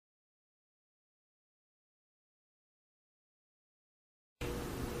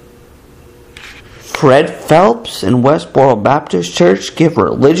Fred Phelps and Westboro Baptist Church give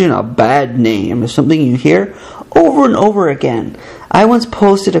religion a bad name is something you hear over and over again. I once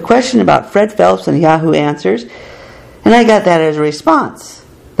posted a question about Fred Phelps on Yahoo Answers, and I got that as a response.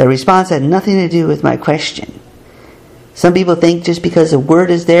 The response had nothing to do with my question. Some people think just because a word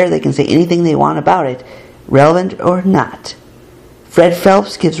is there, they can say anything they want about it, relevant or not. Fred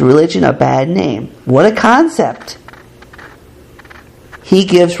Phelps gives religion a bad name. What a concept! He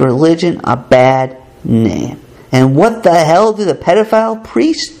gives religion a bad name. And what the hell do the pedophile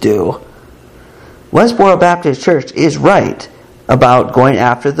priests do? Westboro Baptist Church is right about going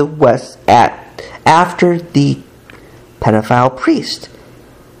after the pedophile priest.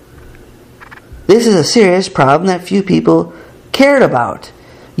 This is a serious problem that few people cared about.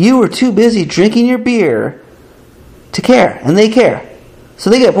 You were too busy drinking your beer to care, and they care.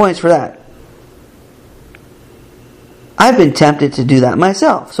 So they get points for that. I've been tempted to do that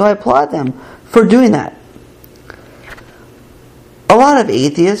myself, so I applaud them for doing that. A lot of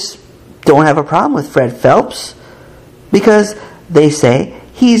atheists don't have a problem with Fred Phelps because they say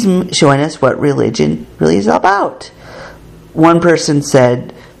he's showing us what religion really is about. One person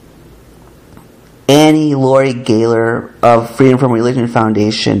said Annie Laurie Gaylor of Freedom from Religion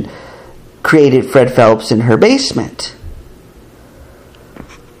Foundation created Fred Phelps in her basement.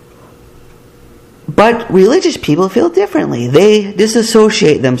 But religious people feel differently. They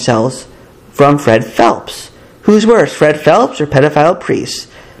disassociate themselves from Fred Phelps. Who's worse, Fred Phelps or pedophile priests?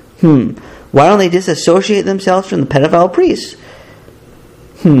 Why don't they disassociate themselves from the pedophile priests?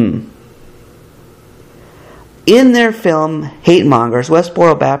 In their film Hate Mongers,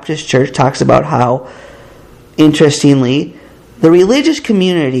 Westboro Baptist Church talks about how, interestingly, the religious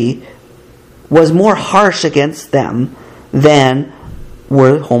community was more harsh against them than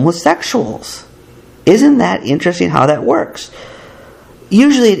were homosexuals. Isn't that interesting how that works?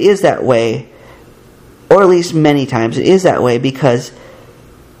 Usually it is that way, or at least many times it is that way, because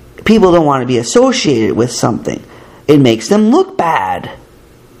people don't want to be associated with something. It makes them look bad.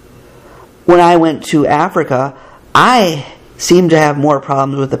 When I went to Africa, I seemed to have more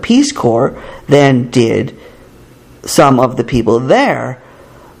problems with the Peace Corps than did some of the people there.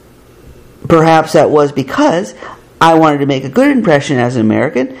 Perhaps that was because I wanted to make a good impression as an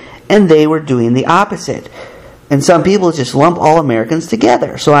American, and they were doing the opposite. And some people just lump all Americans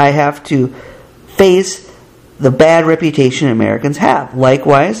together. So I have to face the bad reputation Americans have.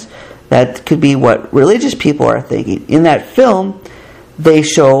 Likewise, that could be what religious people are thinking. In that film, they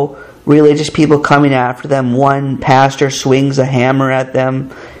show religious people coming after them. One pastor swings a hammer at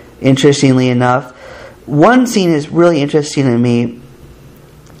them, interestingly enough. One scene is really interesting to me.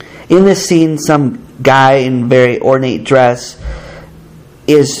 In this scene, some guy in very ornate dress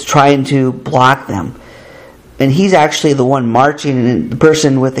is trying to block them. And he's actually the one marching, and the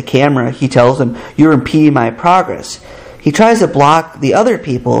person with the camera, he tells him, "You're impeding my progress." He tries to block the other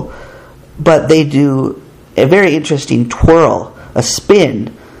people, but they do a very interesting twirl, a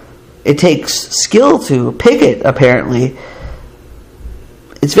spin. It takes skill to pick it, apparently.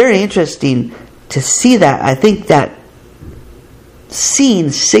 It's very interesting to see that. I think that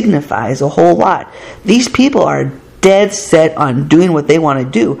scene signifies a whole lot. These people are dead set on doing what they want to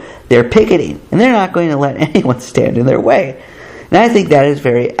do. They're picketing, and they're not going to let anyone stand in their way. And I think that is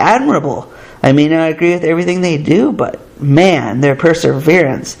very admirable. I mean, I agree with everything they do, but man, their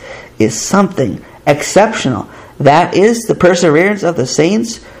perseverance is something exceptional. That is the perseverance of the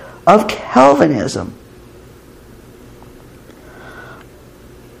saints of Calvinism.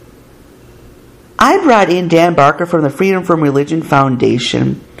 I brought in Dan Barker from the Freedom from Religion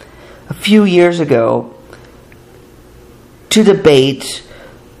Foundation a few years ago to debate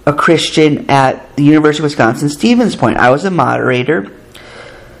a Christian at the University of Wisconsin-Stevens Point. I was a moderator.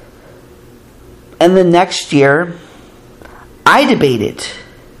 And the next year, I debated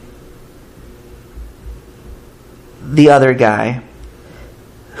the other guy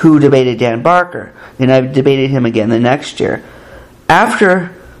who debated Dan Barker. And I debated him again the next year.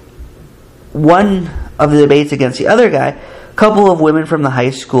 After one of the debates against the other guy, a couple of women from the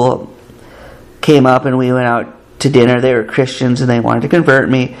high school came up and we went out to dinner. They were Christians and they wanted to convert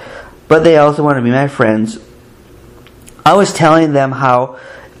me, but they also wanted to be my friends. I was telling them how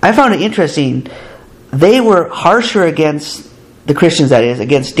I found it interesting. They were harsher against the Christians, that is,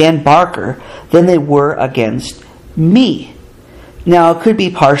 against Dan Barker, than they were against me. Now, it could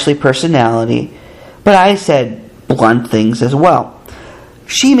be partially personality, but I said blunt things as well.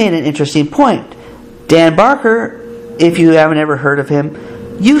 She made an interesting point. Dan Barker, if you haven't ever heard of him,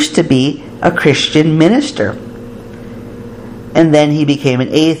 used to be a Christian minister. And then he became an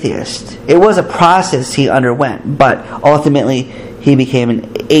atheist. It was a process he underwent, but ultimately he became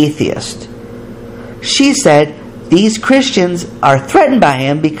an atheist. She said these Christians are threatened by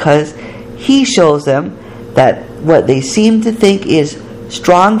him because he shows them that what they seem to think is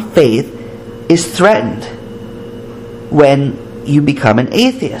strong faith is threatened when you become an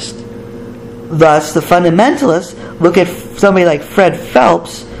atheist. Thus, the fundamentalists look at somebody like Fred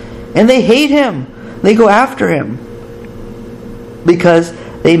Phelps and they hate him. They go after him because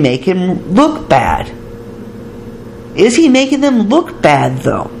they make him look bad. Is he making them look bad,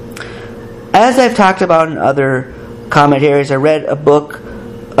 though? As I've talked about in other commentaries, I read a book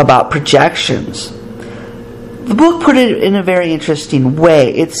about projections. The book put it in a very interesting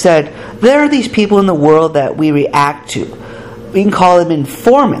way. It said, there are these people in the world that we react to. We can call them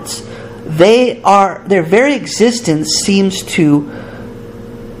informants. Their very existence seems to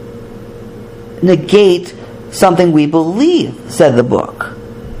negate something we believe, said the book.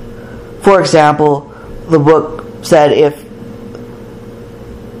 For example, the book said if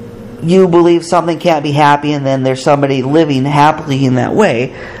you believe something can't be happy and then there's somebody living happily in that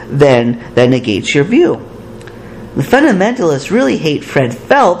way, then that negates your view. The fundamentalists really hate Fred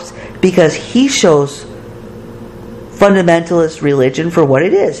Phelps because he shows fundamentalist religion for what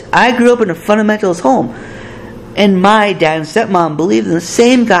it is. I grew up in a fundamentalist home, and my dad and stepmom believed in the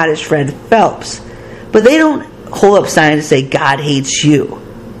same God as Fred Phelps. But they don't hold up signs to say God hates you.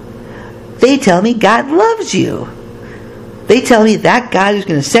 They tell me God loves you. They tell me that God who's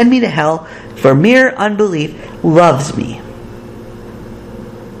going to send me to hell for mere unbelief loves me.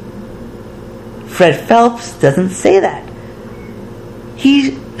 Fred Phelps doesn't say that.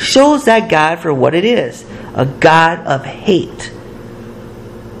 He shows that God for what it is, a God of hate.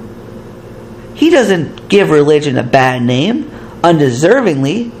 He doesn't give religion a bad name,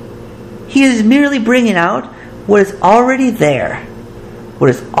 undeservingly. He is merely bringing out what is already there, what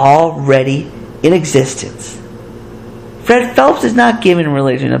is already in existence. Fred Phelps is not giving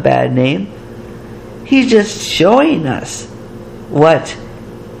religion a bad name. He's just showing us what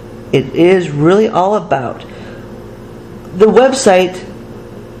it is really all about. The website,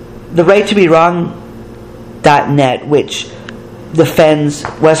 therighttoberong.net, which defends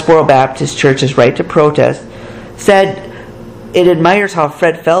Westboro Baptist Church's right to protest, said it admires how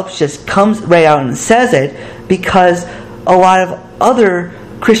Fred Phelps just comes right out and says it, because a lot of other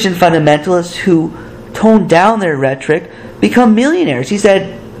Christian fundamentalists who tone down their rhetoric become millionaires. He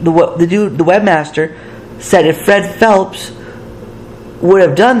said, the webmaster said if Fred Phelps would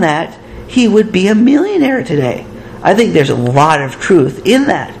have done that, he would be a millionaire today. I think there's a lot of truth in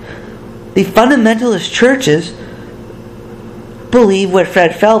that. The fundamentalist churches believe what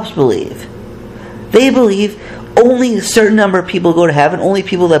Fred Phelps believed. They believe only a certain number of people go to heaven, only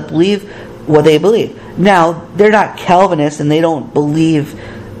people that believe what they believe. Now, they're not Calvinists and they don't believe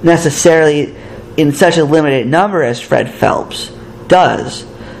necessarily in such a limited number as Fred Phelps does.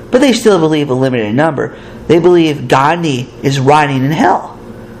 But they still believe a limited number. They believe Gandhi is rotting in hell.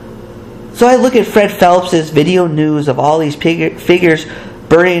 So I look at Fred Phelps' video news of all these figures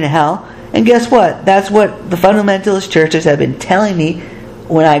burning in hell, and guess what? That's what the fundamentalist churches have been telling me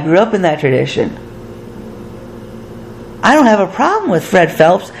when I grew up in that tradition. I don't have a problem with Fred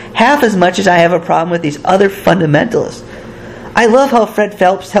Phelps half as much as I have a problem with these other fundamentalists. I love how Fred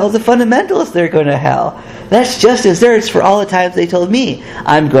Phelps tells the fundamentalists they're going to hell. That's just desserts for all the times they told me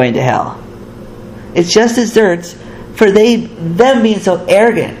I'm going to hell. It's just desserts for them being so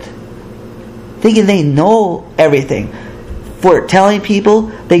arrogant, thinking they know everything, for telling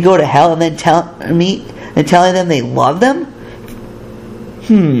people they go to hell and then telling them they love them.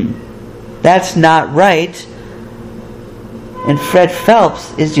 That's not right. And Fred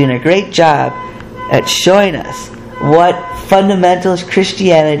Phelps is doing a great job at showing us what fundamentalist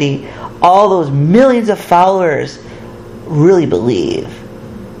Christianity, all those millions of followers, really believe.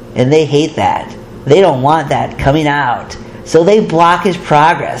 And they hate that. They don't want that coming out. So they block his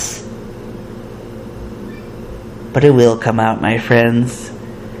progress. But it will come out, my friends.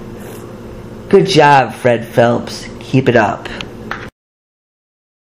 Good job, Fred Phelps. Keep it up.